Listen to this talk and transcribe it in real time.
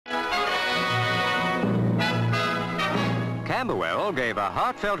Camberwell gave a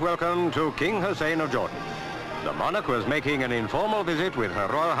heartfelt welcome to King Hussein of Jordan. The monarch was making an informal visit with Her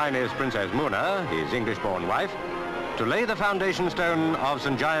Royal Highness Princess Muna, his English-born wife, to lay the foundation stone of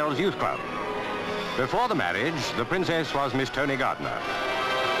St Giles Youth Club. Before the marriage, the princess was Miss Tony Gardner.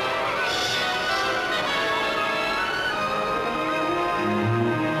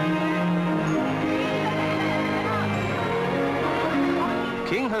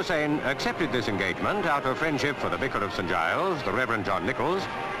 King Hussein accepted this engagement out of friendship for the Vicar of St Giles, the Reverend John Nicholls,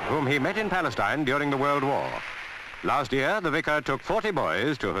 whom he met in Palestine during the World War. Last year, the vicar took 40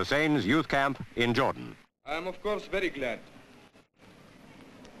 boys to Hussein's youth camp in Jordan. I am, of course, very glad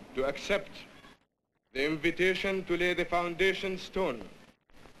to accept the invitation to lay the foundation stone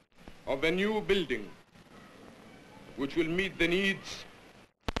of a new building which will meet the needs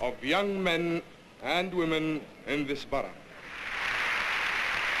of young men and women in this borough.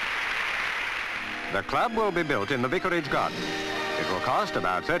 The club will be built in the vicarage garden. It will cost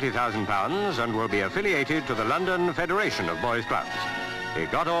about £30,000 and will be affiliated to the London Federation of Boys' Clubs. It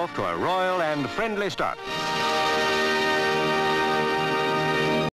got off to a royal and friendly start.